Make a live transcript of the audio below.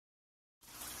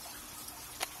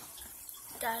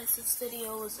Guys, this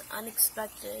video was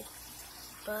unexpected,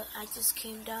 but I just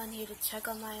came down here to check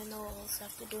on my anoles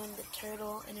after doing the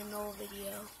turtle and anole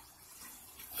video.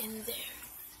 And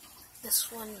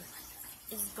this one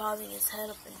is bobbing his head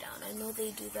up and down. I know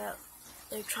they do that.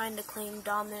 They're trying to claim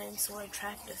dominance or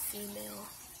attract a female.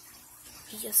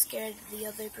 He just scared the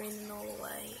other green anole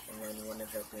away, and then one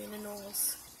of the green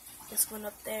anoles just went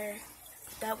up there.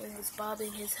 That one was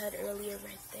bobbing his head earlier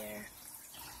right there.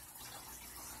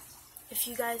 If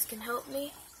you guys can help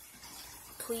me,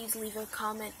 please leave a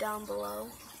comment down below.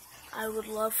 I would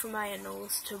love for my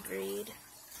anoles to breed.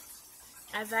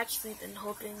 I've actually been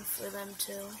hoping for them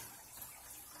to.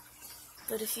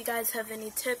 But if you guys have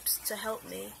any tips to help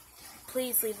me,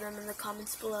 please leave them in the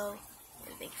comments below.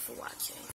 And thank you for watching.